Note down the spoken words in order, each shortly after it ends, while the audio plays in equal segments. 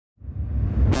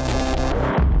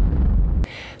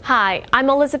Hi, I'm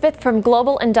Elizabeth from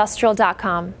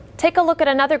globalindustrial.com. Take a look at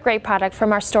another great product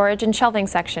from our storage and shelving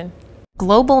section.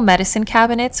 Global medicine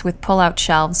cabinets with pull-out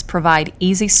shelves provide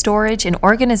easy storage and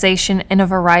organization in a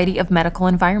variety of medical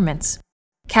environments.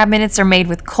 Cabinets are made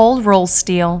with cold rolled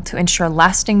steel to ensure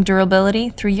lasting durability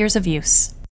through years of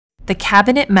use. The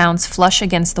cabinet mounts flush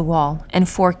against the wall, and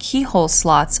 4 keyhole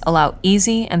slots allow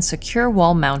easy and secure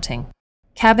wall mounting.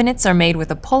 Cabinets are made with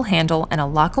a pull handle and a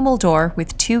lockable door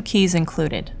with 2 keys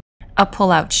included. A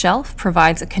pull-out shelf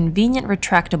provides a convenient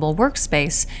retractable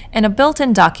workspace, and a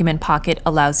built-in document pocket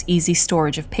allows easy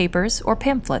storage of papers or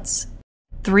pamphlets.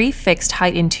 3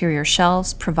 fixed-height interior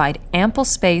shelves provide ample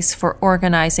space for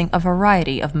organizing a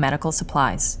variety of medical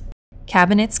supplies.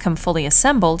 Cabinets come fully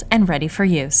assembled and ready for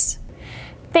use.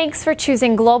 Thanks for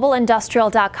choosing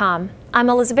globalindustrial.com. I'm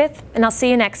Elizabeth, and I'll see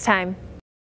you next time.